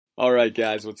All right,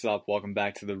 guys, what's up? Welcome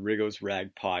back to the Rigos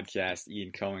Rag podcast.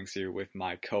 Ian Cummings here with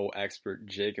my co-expert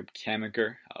Jacob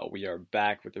Kemiker. We are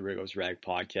back with the Rigos Rag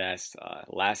podcast.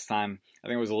 Last time, I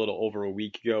think it was a little over a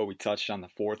week ago, we touched on the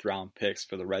fourth round picks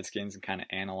for the Redskins and kind of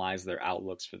analyzed their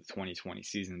outlooks for the 2020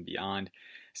 season and beyond.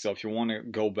 So if you want to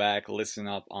go back, listen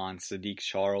up on Sadiq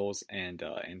Charles and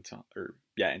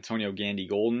Antonio Gandy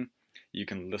Golden. You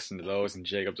can listen to those, and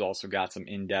Jacob's also got some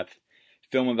in-depth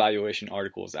film evaluation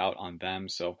articles out on them,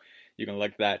 so you can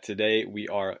look at that. Today we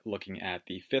are looking at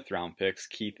the fifth round picks,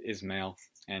 Keith Ismail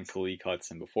and Khaleke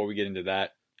Hudson. Before we get into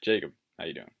that, Jacob, how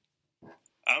you doing?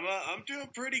 I'm doing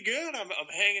pretty good. I'm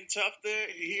hanging tough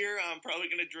here. I'm probably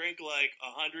going to drink like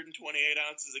 128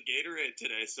 ounces of Gatorade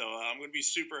today, so I'm going to be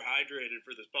super hydrated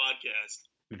for this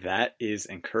podcast. That is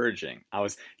encouraging.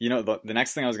 The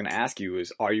next thing I was going to ask you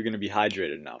is, are you going to be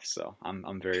hydrated enough? So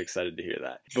I'm very excited to hear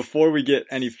that. Before we get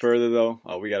any further, though,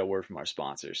 we got a word from our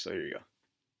sponsors. So here you go.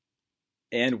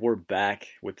 And we're back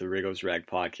with the Rigos Rag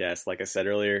podcast. Like I said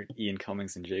earlier, Ian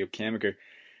Cummings and Jacob Kemiker.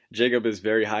 Jacob is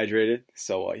very hydrated,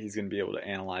 so he's going to be able to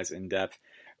analyze in depth.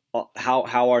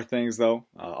 How are things, though?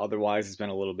 Otherwise, it's been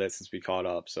a little bit since we caught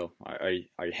up. So are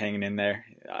you hanging in there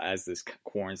as this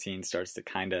quarantine starts to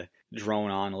kind of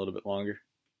drone on a little bit longer?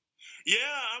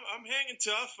 Yeah, I'm hanging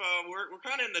tough. We're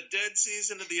kind of in the dead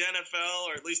season of the NFL,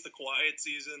 or at least the quiet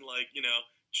season.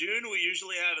 June, we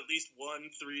usually have at least 1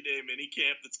 3-day mini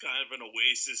camp that's kind of an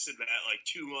oasis in that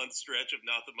 2-month stretch of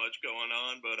nothing much going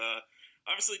on. But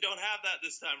obviously don't have that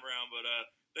this time around. But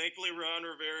thankfully, Ron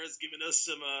Rivera's giving us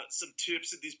some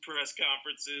tips at these press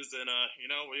conferences, and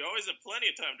we always have plenty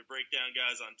of time to break down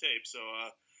guys on tape. So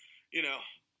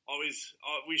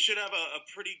we should have a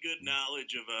pretty good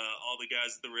knowledge of all the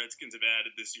guys that the Redskins have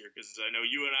added this year, because I know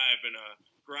you and I have been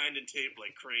grinding tape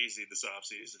like crazy this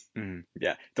offseason.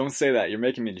 Yeah, don't say that. You're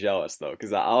making me jealous, though,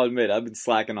 because I'll admit I've been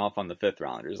slacking off on the fifth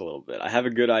rounders a little bit. I have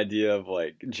a good idea of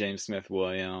James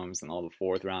Smith-Williams and all the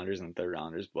fourth rounders and third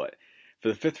rounders, but for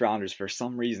the fifth rounders, for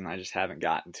some reason, I just haven't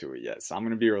gotten to it yet. So I'm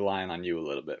going to be relying on you a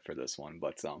little bit for this one.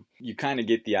 But you kind of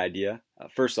get the idea.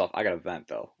 First off, I got to vent,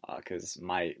 though, because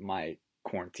my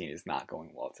quarantine is not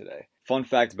going well today. Fun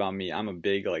fact about me, I'm a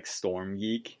big storm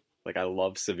geek. I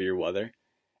love severe weather.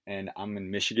 And I'm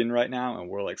in Michigan right now, and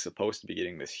we're supposed to be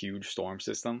getting this huge storm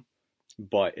system.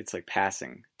 But it's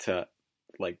passing to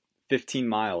 15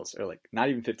 miles, or not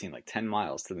even 15, 10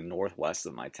 miles to the northwest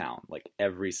of my town.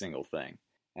 Every single thing.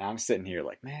 And I'm sitting here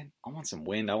man, I want some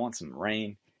wind, I want some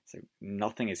rain. It's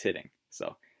nothing is hitting.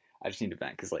 So I just need to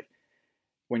vent, because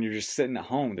when you're just sitting at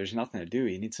home, there's nothing to do.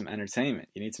 You need some entertainment.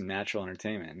 You need some natural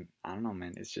entertainment. And I don't know,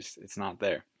 man. It's not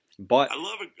there. But I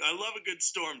love a good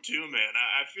storm too, man.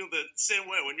 I feel the same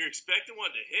way. When you're expecting one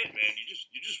to hit, man,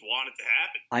 you just want it to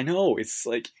happen. I know. It's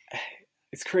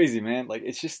it's crazy, man.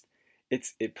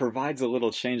 It provides a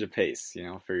little change of pace,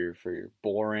 for your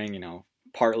boring,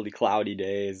 partly cloudy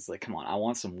days. Come on, I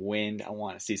want some wind. I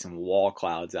want to see some wall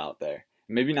clouds out there.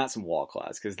 Maybe not some wall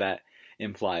clouds, because that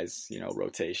implies,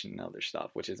 rotation and other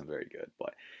stuff, which isn't very good.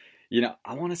 But,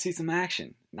 I want to see some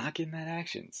action. Not getting that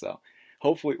action. So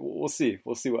hopefully we'll see.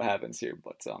 We'll see what happens here.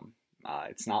 But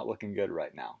it's not looking good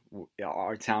right now.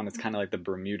 Our town is kind of like the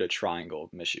Bermuda Triangle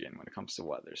of Michigan when it comes to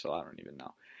weather. So I don't even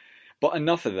know. But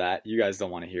enough of that. You guys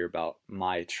don't want to hear about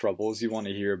my troubles. You want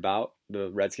to hear about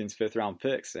the Redskins' fifth round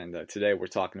picks. And today we're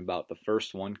talking about the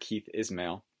first one, Keith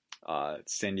Ismail,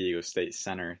 San Diego State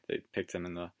center. They picked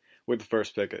him with the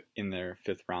first pick in their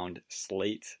fifth round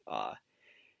slate.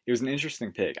 It was an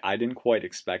interesting pick. I didn't quite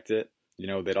expect it.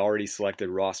 They'd already selected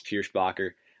Ross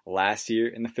Pierschbacher last year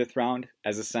in the fifth round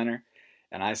as a center,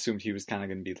 and I assumed he was kind of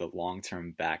going to be the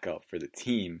long-term backup for the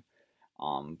team.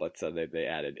 But they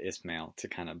added Ismail to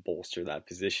kind of bolster that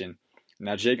position.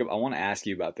 Now, Jacob, I want to ask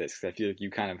you about this, because I feel like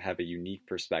you kind of have a unique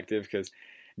perspective, because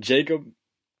Jacob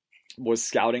was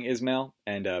scouting Ismail,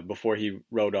 and before he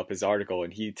wrote up his article,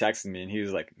 and he texted me, and he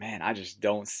was like, man, I just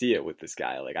don't see it with this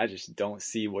guy. I just don't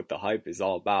see what the hype is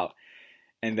all about.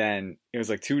 And then it was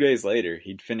 2 days later,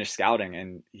 he'd finished scouting,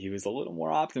 and he was a little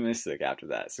more optimistic after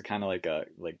that. So kind of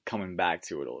coming back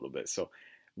to it a little bit. So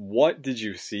what did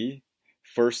you see,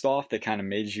 first off, that kind of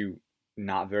made you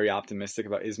not very optimistic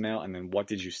about Ismail? And then what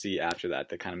did you see after that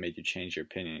kind of made you change your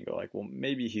opinion and go well,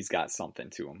 maybe he's got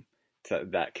something to him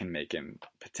that can make him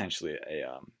potentially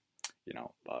a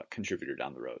contributor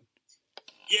down the road?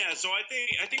 Yeah, so I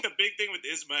think the big thing with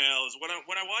Ismail is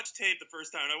when I watched tape the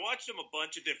first time, I watched him a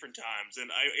bunch of different times, and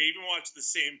I even watched the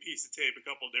same piece of tape a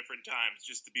couple different times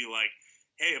just to be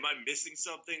hey, am I missing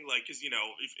something? Because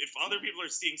if other people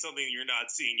are seeing something you're not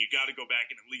seeing, you got to go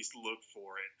back and at least look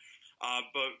for it.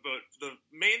 But the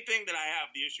main thing that I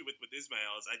have the issue with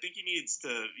Ismail is I think he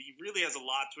really has a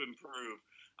lot to improve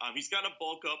He's got to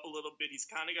bulk up a little bit. He's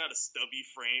kind of got a stubby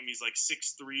frame. He's like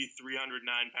 6'3", 309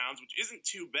 pounds, which isn't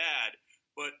too bad,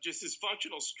 but just his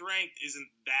functional strength isn't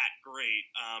that great.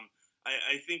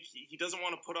 I think he doesn't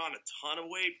want to put on a ton of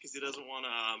weight because he doesn't want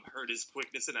to hurt his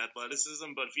quickness and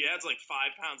athleticism. But if he adds like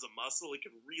 5 pounds of muscle, it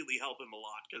could really help him a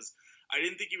lot because I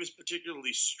didn't think he was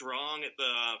particularly strong at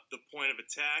the point of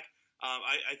attack.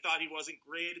 I thought he wasn't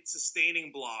great at sustaining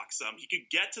blocks. He could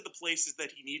get to the places that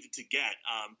he needed to get.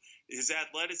 His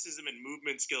athleticism and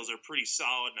movement skills are pretty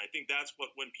solid, and I think that's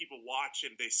what when people watch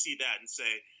him, they see that and say,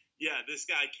 yeah, this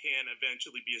guy can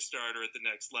eventually be a starter at the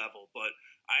next level. But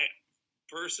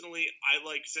personally, I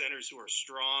like centers who are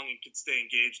strong and can stay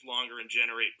engaged longer and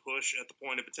generate push at the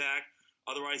point of attack.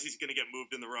 Otherwise, he's going to get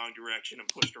moved in the wrong direction and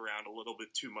pushed around a little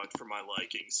bit too much for my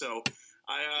liking. So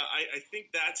I think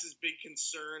that's his big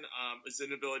concern, his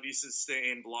inability to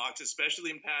sustain blocks, especially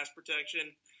in pass protection.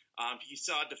 He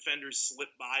saw defenders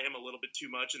slip by him a little bit too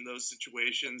much in those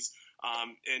situations.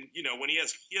 And, when he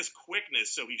has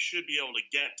quickness, so he should be able to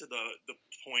get to the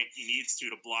point he needs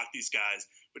to block these guys,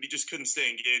 but he just couldn't stay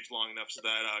engaged long enough, so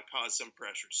that caused some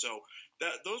pressure. So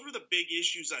those were the big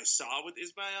issues I saw with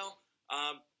Ismael.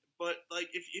 But like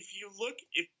if you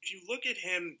look at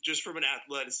him just from an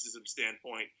athleticism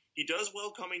standpoint, he does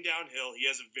well coming downhill.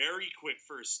 He has a very quick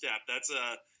first step. That's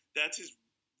his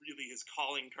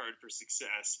calling card for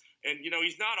success. And,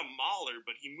 he's not a mauler,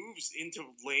 but he moves into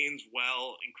lanes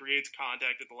well and creates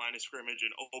contact at the line of scrimmage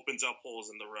and opens up holes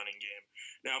in the running game.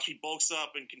 Now, if he bulks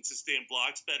up and can sustain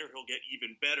blocks better, he'll get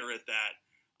even better at that.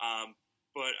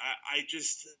 But I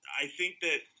think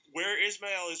that where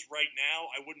Ismael is right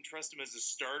now, I wouldn't trust him as a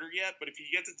starter yet. But if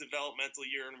he gets a developmental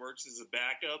year and works as a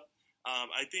backup,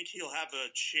 I think he'll have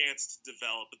a chance to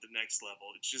develop at the next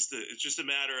level. It's just a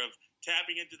matter of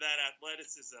tapping into that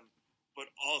athleticism, but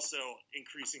also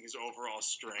increasing his overall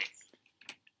strength.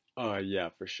 Yeah,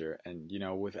 for sure. And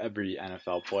with every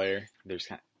NFL player, there's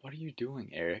what are you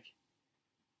doing, Eric?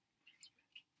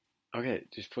 Okay,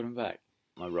 just put him back.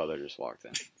 My brother just walked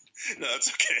in. No,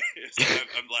 it's okay.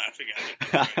 I'm laughing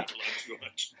at it. Too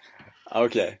much.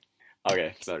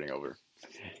 Okay, starting over.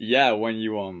 Yeah, when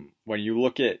you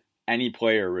look at any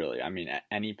player, really, I mean, at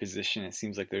any position, it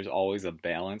seems like there's always a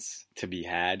balance to be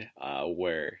had,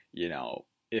 where,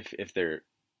 if they're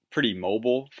pretty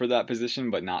mobile for that position,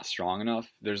 but not strong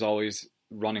enough, there's always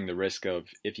running the risk of,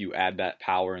 if you add that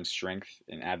power and strength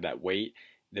and add that weight,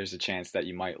 there's a chance that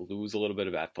you might lose a little bit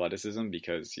of athleticism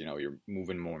because, you're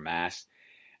moving more mass.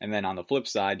 And then on the flip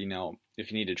side,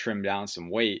 if you need to trim down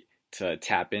some weight to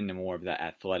tap into more of that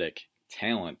athletic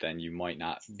talent, then you might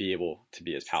not be able to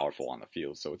be as powerful on the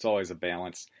field. So it's always a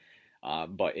balance.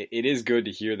 But it is good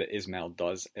to hear that Ismael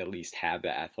does at least have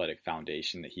that athletic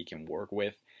foundation that he can work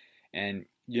with. And,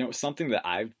 something that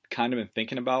I've kind of been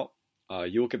thinking about,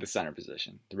 you look at the center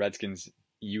position. The Redskins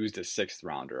used a 6th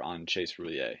rounder on Chase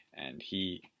Roullier, and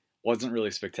he wasn't really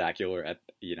spectacular at,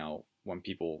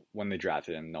 when they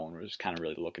drafted him. No one was kind of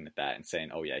really looking at that and saying,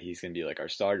 oh yeah, he's going to be like our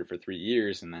starter for 3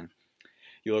 years. And then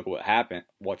you look at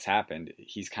what's happened,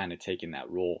 he's kind of taken that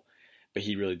role, but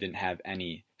he really didn't have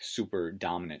any super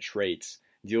dominant traits.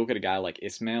 Do you look at a guy like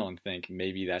Ismael and think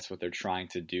maybe that's what they're trying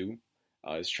to do,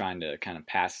 is trying to kind of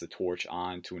pass the torch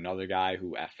on to another guy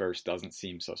who at first doesn't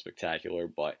seem so spectacular,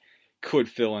 but could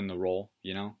fill in the role,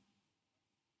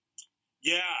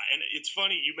 Yeah, and it's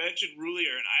funny, you mentioned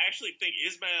Roullier, and I actually think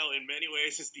Ismael in many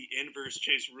ways is the inverse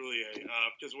Chase Roullier,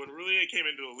 because when Roullier came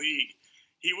into the league,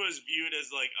 he was viewed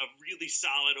as like a really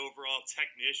solid overall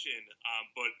technician,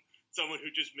 but someone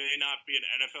who just may not be an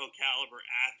NFL caliber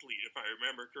athlete, if I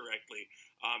remember correctly.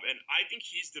 And I think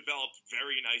he's developed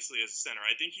very nicely as a center.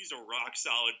 I think he's a rock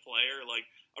solid player. Like,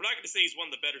 I'm not going to say he's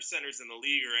one of the better centers in the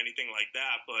league or anything like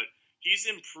that, but he's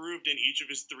improved in each of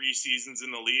his 3 seasons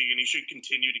in the league, and he should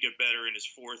continue to get better in his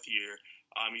 4th year.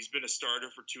 He's been a starter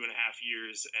for 2.5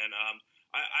 years, and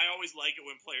I always like it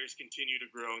when players continue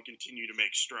to grow and continue to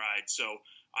make strides. So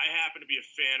I happen to be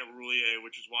a fan of Roullier,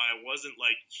 which is why I wasn't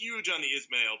like huge on the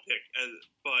Ismael pick,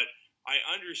 but I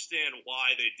understand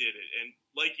why they did it. And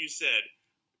like you said,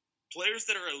 players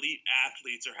that are elite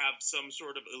athletes or have some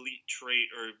sort of elite trait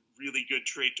or really good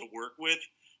trait to work with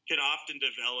can often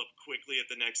develop quickly at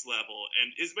the next level.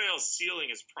 And Ismael's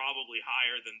ceiling is probably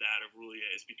higher than that of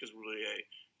Roulier's because Roullier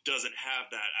doesn't have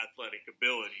that athletic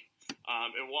ability.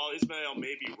 And while Ismael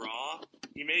may be raw,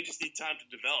 he may just need time to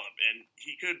develop. And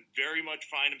he could very much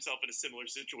find himself in a similar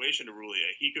situation to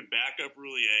Roullier. He could back up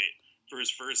Roullier for his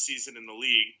first season in the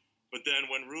league. But then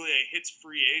when Roullier hits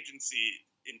free agency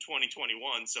in 2021,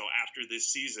 so after this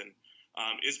season,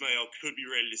 Ismael could be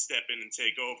ready to step in and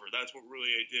take over. That's what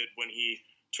Roullier did when he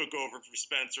took over for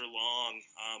Spencer Long.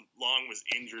 Long was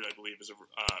injured, I believe, as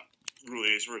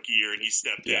Roullier's rookie year, and he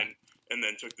stepped in and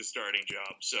then took the starting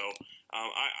job. So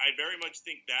I very much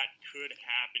think that could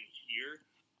happen here.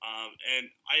 And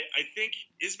I think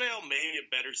Ismael may be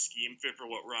a better scheme fit for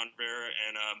what Ron Rivera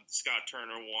and Scott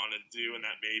Turner want to do, and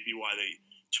that may be why they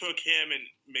took him and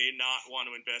may not want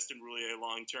to invest in Roulier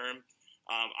long term.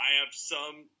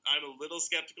 I'm a little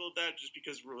skeptical of that just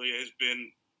because Roulier has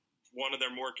been one of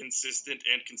their more consistent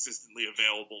and consistently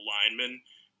available linemen.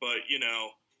 But,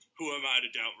 who am I to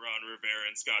doubt Ron Rivera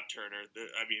and Scott Turner?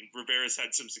 Rivera's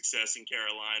had some success in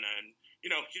Carolina, and,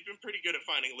 he's been pretty good at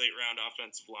finding late-round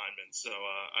offensive linemen. So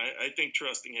I think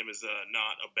trusting him is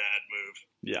not a bad move.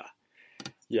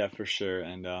 Yeah, for sure.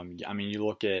 And, you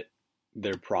look at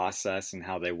their process and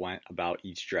how they went about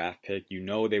each draft pick.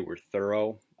 They were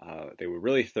thorough. They were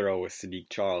really thorough with Sadiq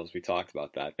Charles. We talked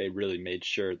about that. They really made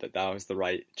sure that was the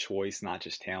right choice, not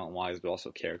just talent-wise, but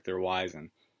also character-wise. And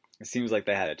it seems like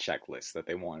they had a checklist that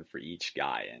they wanted for each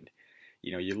guy. And,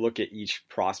 you look at each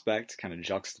prospect, kind of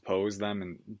juxtapose them,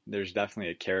 and there's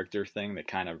definitely a character thing that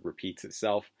kind of repeats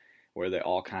itself, where they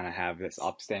all kind of have this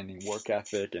upstanding work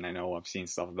ethic. And I know I've seen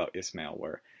stuff about Ismael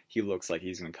where he looks like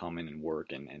he's going to come in and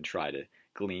work and try to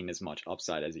glean as much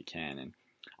upside as he can. And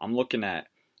I'm looking at,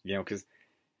 because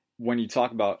when you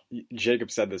talk about, Jacob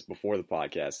said this before the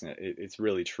podcast, and it's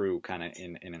really true kind of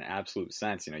in an absolute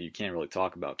sense. You can't really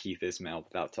talk about Keith Ismael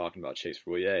without talking about Chase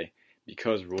Roulier,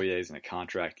 because Roulier is in a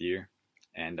contract year.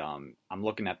 And I'm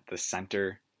looking at the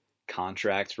center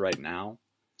contracts right now,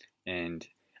 and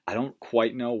I don't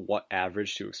quite know what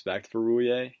average to expect for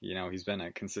Roulier. He's been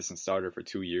a consistent starter for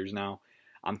 2 years now.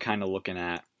 I'm kind of looking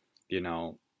at,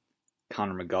 Connor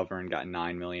McGovern got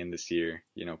 $9 million this year.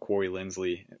 Corey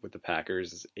Linsley with the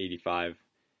Packers is $85,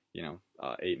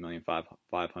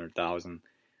 $8,500,000.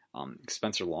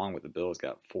 Spencer Long with the Bills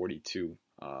got $42.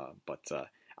 But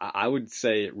I would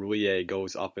say Roulier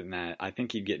goes up in that. I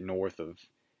think he'd get north of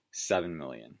 $7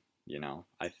 million.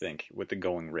 I think with the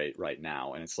going rate right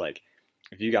now, and it's like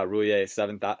if you got Roulier at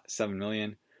 $7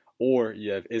 million, or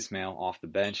you have Ismael off the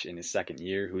bench in his second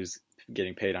year, who's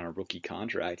getting paid on a rookie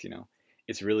contract,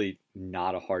 it's really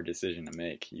not a hard decision to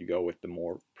make. You go with the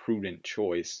more prudent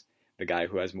choice, the guy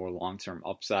who has more long-term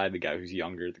upside, the guy who's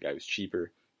younger, the guy who's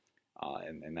cheaper,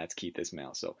 and that's Keith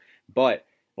Ismael. So, but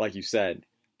like you said,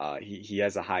 he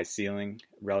has a high ceiling,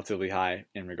 relatively high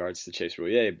in regards to Chase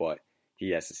Roulier, but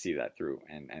he has to see that through,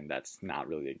 and that's not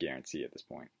really a guarantee at this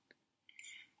point.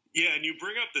 Yeah, and you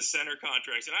bring up the center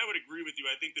contracts, and I would agree with you.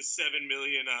 I think the $7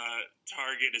 million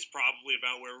target is probably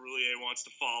about where Roulier wants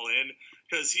to fall in,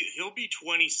 because he'll be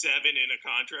 27 in a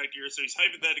contract year, so he's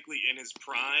hypothetically in his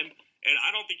prime, and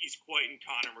I don't think he's quite in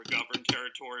Connor McGovern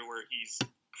territory where he's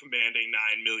commanding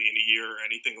 $9 million a year or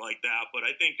anything like that. But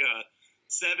I think $7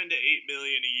 to $8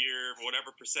 million a year,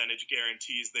 whatever percentage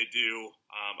guarantees they do,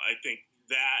 I think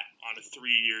that on a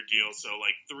 3-year deal, so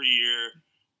like 3-year.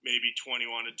 Maybe $21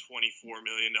 to $24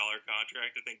 million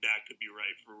contract. I think that could be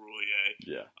right for Roulier.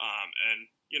 Yeah. And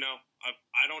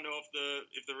I don't know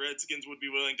if the Redskins would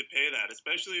be willing to pay that,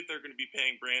 especially if they're going to be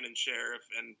paying Brandon Sheriff,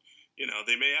 and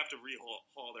they may have to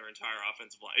rehaul their entire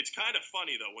offensive line. It's kind of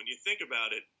funny though when you think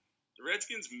about it. The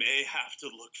Redskins may have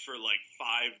to look for like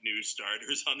 5 new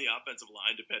starters on the offensive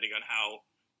line depending on how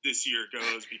this year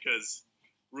goes, because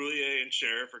Roulier and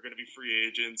Sheriff are going to be free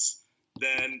agents.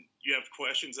 Then you have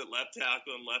questions at left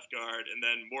tackle and left guard, and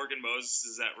then Morgan Moses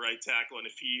is at right tackle, and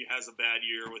if he has a bad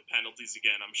year with penalties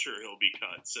again, I'm sure he'll be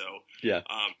cut. So yeah,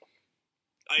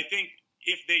 I think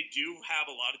if they do have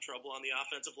a lot of trouble on the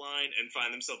offensive line and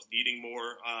find themselves needing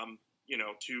more,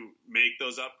 to make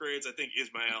those upgrades, I think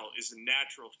Ismael is a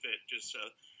natural fit just to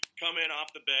come in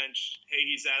off the bench. Hey,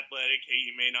 he's athletic.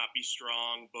 Hey, he may not be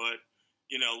strong, but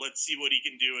let's see what he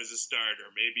can do as a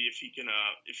starter. Maybe if he can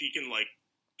like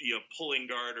be a pulling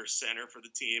guard or center for the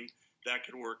team, that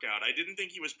could work out. I didn't think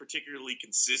he was particularly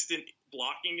consistent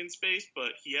blocking in space,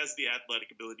 but he has the athletic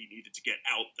ability needed to get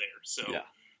out there. So yeah.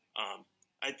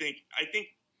 I think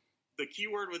the key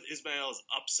word with Ismael is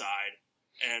upside,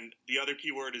 and the other key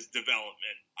word is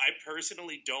development. I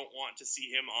personally don't want to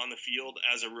see him on the field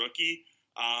as a rookie.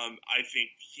 I think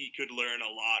he could learn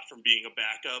a lot from being a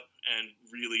backup and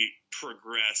really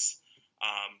progress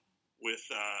with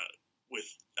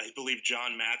I believe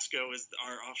John Matsko is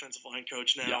our offensive line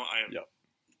coach now. Yeah, I am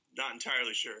not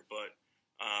entirely sure, but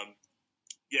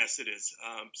yes, it is.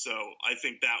 So I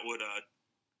think that would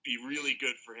be really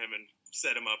good for him and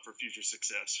set him up for future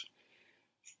success.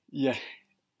 Yeah,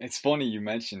 it's funny you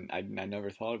mentioned, I never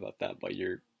thought about that, but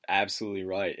you're absolutely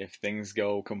right. If things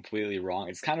go completely wrong,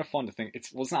 it's kind of fun to think.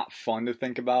 It's not fun to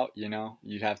think about,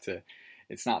 you'd have to,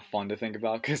 it's not fun to think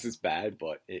about because it's bad.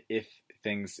 But if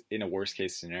things in a worst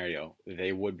case scenario,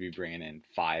 they would be bringing in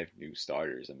 5 new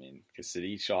starters. I mean, because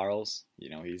Sadiq Charles,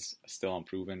 he's still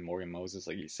unproven. Morgan Moses,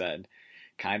 like you said,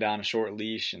 kind of on a short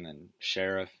leash, and then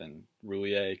Sheriff and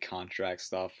Roulier contract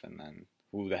stuff, and then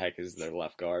who the heck is their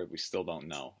left guard? We still don't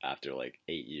know after like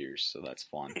 8 years, so that's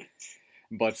fun.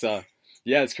 But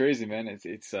yeah, it's crazy, man.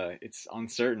 It's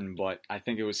uncertain, but I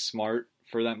think it was smart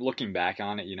for them. Looking back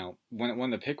on it, when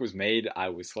the pick was made, I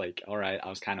was like, all right, I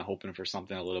was kind of hoping for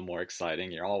something a little more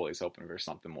exciting. You're always hoping for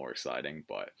something more exciting,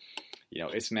 but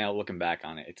Ismail, looking back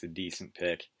on it, it's a decent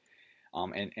pick.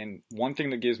 And one thing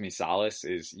that gives me solace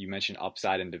is you mentioned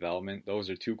upside and development. Those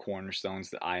are 2 cornerstones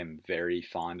that I am very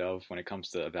fond of when it comes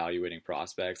to evaluating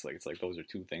prospects. Like, it's like those are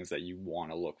 2 things that you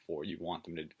want to look for. You want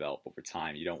them to develop over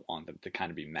time. You don't want them to kind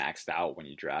of be maxed out when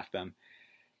you draft them.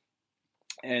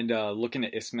 And looking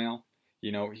at Ismail,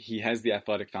 he has the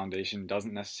athletic foundation,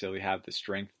 doesn't necessarily have the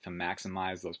strength to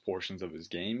maximize those portions of his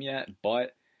game yet,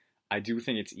 but I do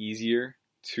think it's easier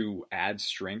to add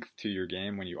strength to your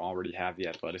game when you already have the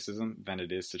athleticism than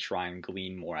it is to try and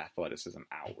glean more athleticism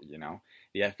out.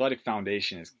 The athletic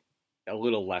foundation is a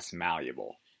little less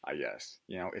malleable, I guess.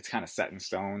 It's kind of set in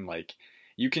stone. Like,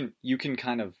 you can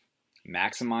kind of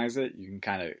maximize it. You can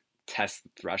kind of test the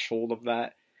threshold of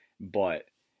that, but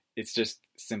it's just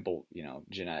simple,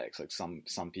 genetics. Like,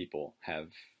 some people have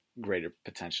greater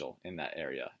potential in that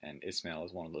area, and Ismail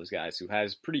is one of those guys who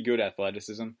has pretty good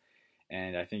athleticism.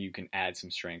 And I think you can add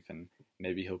some strength, and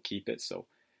maybe he'll keep it. So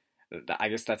I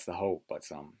guess that's the hope. But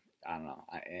I don't know.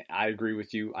 I agree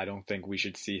with you. I don't think we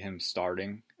should see him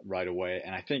starting right away.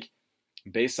 And I think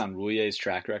based on Roulier's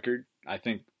track record, I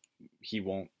think he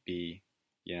won't be,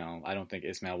 I don't think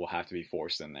Ismail will have to be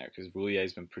forced in there, because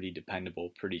Roulier's been pretty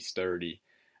dependable, pretty sturdy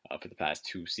for the past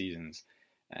 2 seasons.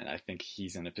 And I think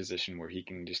he's in a position where he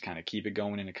can just kind of keep it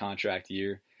going in a contract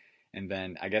year. And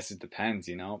then I guess it depends,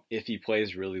 if he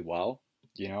plays really well,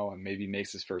 and maybe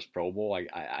makes his first Pro Bowl,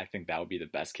 I think that would be the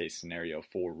best case scenario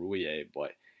for Roulier.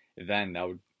 But then that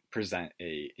would present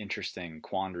a interesting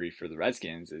quandary for the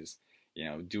Redskins is,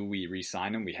 do we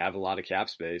re-sign him? We have a lot of cap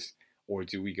space, or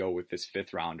do we go with this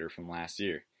 5th rounder from last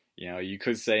year? You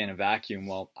could say in a vacuum,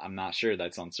 well, I'm not sure,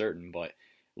 that's uncertain. But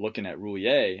looking at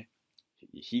Roulier,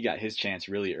 he got his chance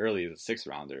really early as a 6th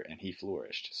rounder, and he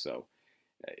flourished. So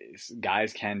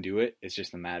guys can do it. It's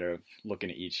just a matter of looking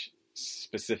at each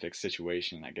specific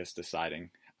situation, I guess,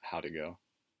 deciding how to go.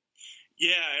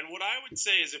 Yeah, and what I would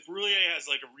say is if Roulier has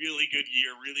like a really good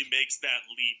year, really makes that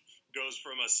leap, goes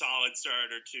from a solid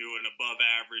starter to an above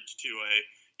average to a,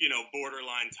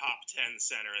 borderline top 10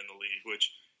 center in the league, which,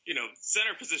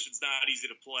 center position's not easy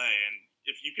to play. And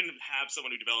if you can have someone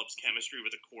who develops chemistry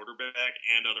with a quarterback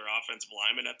and other offensive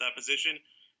linemen at that position,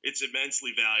 it's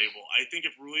immensely valuable. I think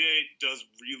if Roulier does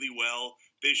really well,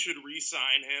 they should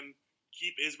re-sign him,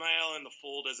 keep Ismail in the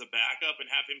fold as a backup, and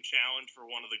have him challenge for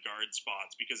one of the guard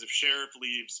spots. Because if Sheriff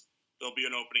leaves, there'll be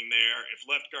an opening there. If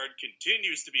left guard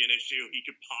continues to be an issue, he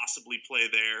could possibly play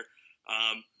there.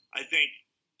 I think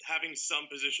having some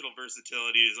positional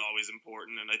versatility is always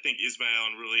important, and I think Ismail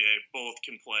and Roulier both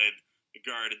can play the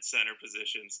guard and center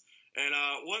positions. And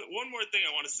one more thing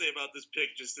I want to say about this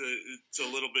pick, just it's a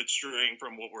little bit straying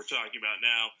from what we're talking about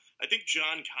now. I think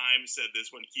John Keim said this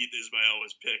when Keith Ismail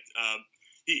was picked.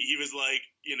 He was like,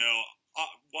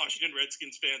 Washington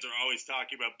Redskins fans are always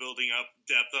talking about building up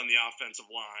depth on the offensive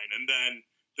line, and then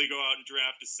they go out and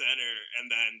draft a center,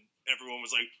 and then everyone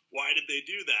was like, why did they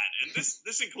do that? And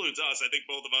this includes us. I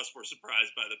think both of us were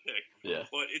surprised by the pick. Yeah.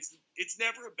 But it's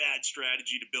never a bad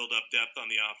strategy to build up depth on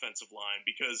the offensive line,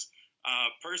 because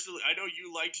personally, I know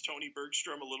you liked Tony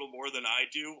Bergstrom a little more than I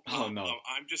do. Oh, no.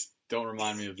 Don't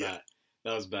remind me of that.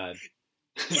 That was bad.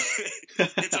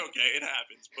 It's okay, it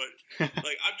happens, but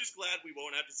I'm just glad we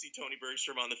won't have to see Tony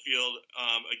Bergstrom on the field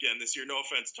again this year. No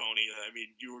offense, Tony. I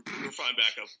mean, you're fine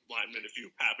backup lineman if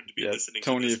you happen to be listening.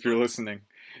 Tony, to this, if you're listening,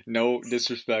 no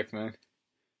disrespect, man.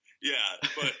 Yeah,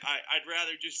 but I'd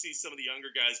rather just see some of the younger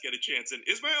guys get a chance. And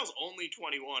Ismail's only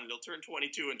 21; he'll turn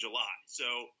 22 in July, so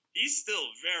he's still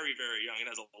very, very young and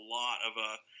has a lot of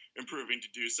improving to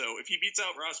do. So if he beats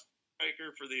out Ross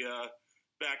Piker for the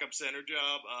backup center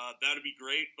job, that'd be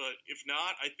great. But if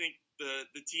not, I think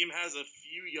the team has a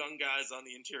few young guys on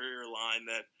the interior line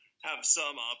that have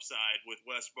some upside with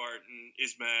Wes Barton,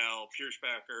 Ismail,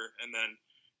 Pierschbacher, and then,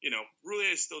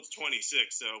 Roulier is still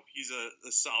 26, so he's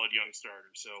a solid young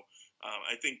starter. So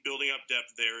I think building up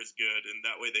depth there is good, and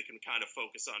that way they can kind of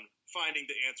focus on finding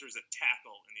the answers at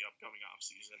tackle in the upcoming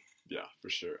offseason. Yeah,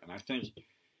 for sure. And I think,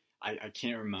 I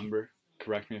can't remember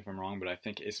correct me if I'm wrong, but I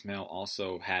think Ismail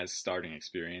also has starting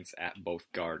experience at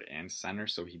both guard and center,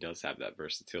 so he does have that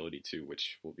versatility too,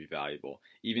 which will be valuable,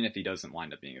 even if he doesn't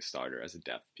wind up being a starter as a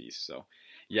depth piece. So,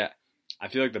 yeah, I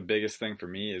feel like the biggest thing for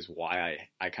me is why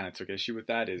I kind of took issue with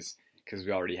that is because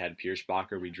we already had Pierce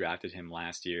Bacher. We drafted him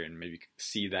last year and maybe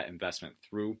see that investment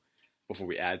through before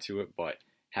we add to it, but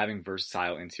having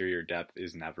versatile interior depth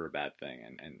is never a bad thing,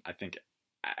 and I think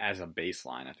as a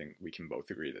baseline, I think we can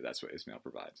both agree that that's what Ismail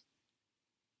provides.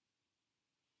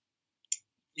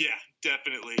 Yeah,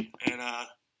 definitely. And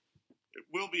it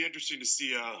will be interesting to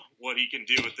see what he can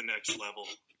do at the next level.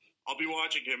 I'll be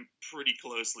watching him pretty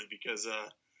closely because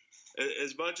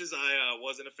as much as I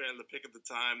wasn't a fan of the pick at the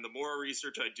time, the more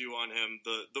research I do on him,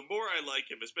 the more I like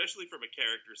him, especially from a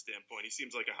character standpoint. He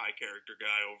seems like a high character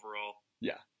guy overall.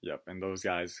 Yeah, yep. And those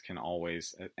guys can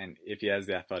always, and if he has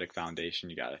the athletic foundation,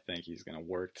 you got to think he's going to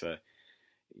work to,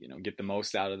 get the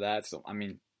most out of that. So, I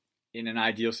mean, in an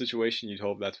ideal situation, you'd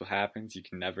hope that's what happens. You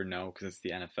can never know because it's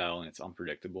the NFL and it's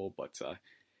unpredictable. But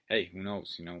hey, who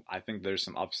knows? I think there's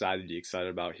some upside to be excited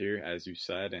about here, as you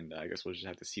said, and I guess we'll just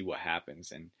have to see what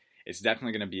happens. And it's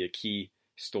definitely going to be a key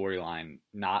storyline,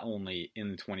 not only in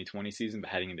the 2020 season, but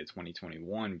heading into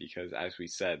 2021, because as we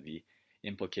said, the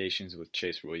implications with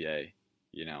Chase Roullier,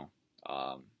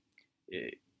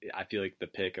 I feel like the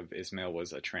pick of Ismail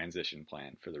was a transition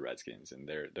plan for the Redskins, and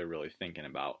they're really thinking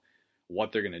about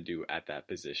what they're going to do at that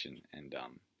position, and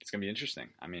it's going to be interesting.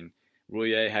 I mean,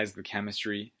 Roullier has the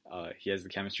chemistry. He has the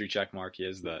chemistry check mark. He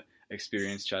has the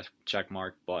experience check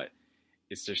mark, but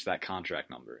it's just that contract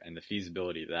number and the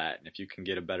feasibility of that. And if you can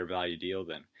get a better value deal,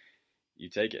 then you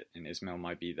take it. And Ismail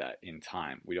might be that in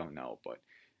time. We don't know, but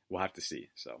we'll have to see.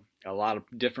 So a lot of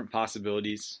different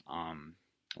possibilities.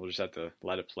 We'll just have to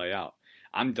let it play out.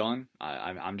 I'm done.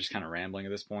 I'm just kind of rambling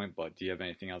at this point, but do you have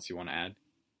anything else you want to add?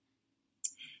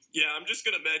 Yeah, I'm just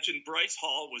going to mention Bryce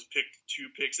Hall was picked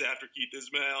 2 picks after Keith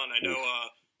Ismail, and I know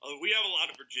we have a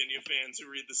lot of Virginia fans who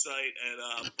read the site,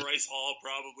 and Bryce Hall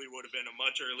probably would have been a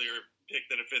much earlier pick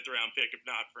than a 5th-round pick if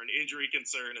not for an injury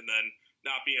concern and then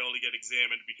not being able to get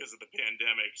examined because of the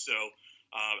pandemic. So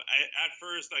at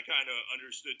first I kind of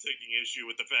understood taking issue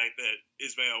with the fact that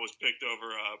Ismail was picked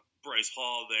over Bryce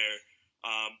Hall there,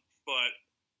 but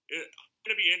I'm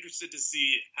going to be interested to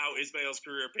see how Ismail's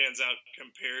career pans out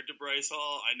compared to Bryce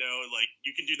Hall. I know,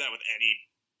 you can do that with any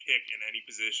pick in any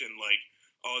position.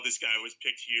 This guy was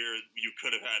picked here, you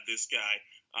could have had this guy.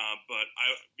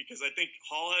 Because I think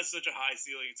Hall has such a high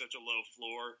ceiling and such a low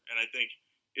floor, and I think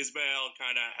Ismail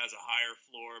kind of has a higher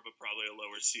floor but probably a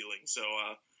lower ceiling. So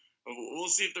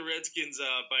we'll see if the Redskins,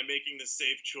 by making the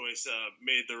safe choice,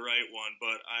 made the right one.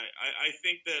 But I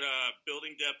think that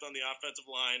building depth on the offensive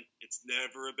line, it's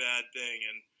never a bad thing.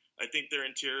 And I think their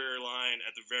interior line,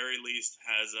 at the very least,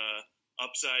 has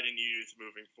upside in youth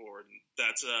moving forward. And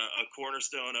that's a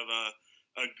cornerstone of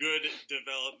a good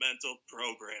developmental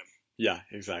program. Yeah,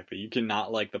 exactly. You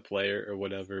cannot like the player or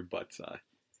whatever, but,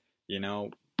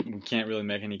 we can't really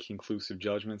make any conclusive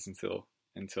judgments until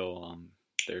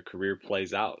their career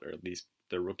plays out, or at least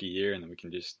their rookie year, and then we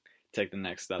can just take the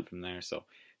next step from there. So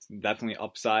it's definitely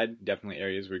upside, definitely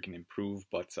areas where you can improve,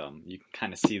 but you can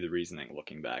kind of see the reasoning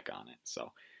looking back on it.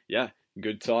 So yeah,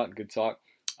 good talk.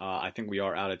 I think we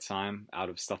are out of time, out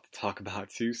of stuff to talk about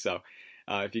too. So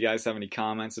if you guys have any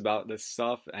comments about this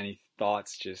stuff, any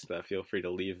thoughts, just feel free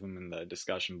to leave them in the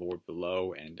discussion board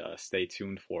below, and stay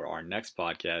tuned for our next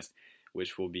podcast,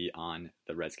 which will be on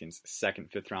the Redskins' second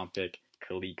 5th-round pick,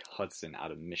 Khaleke Hudson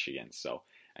out of Michigan. So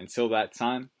until that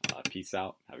time, peace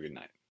out. Have a good night.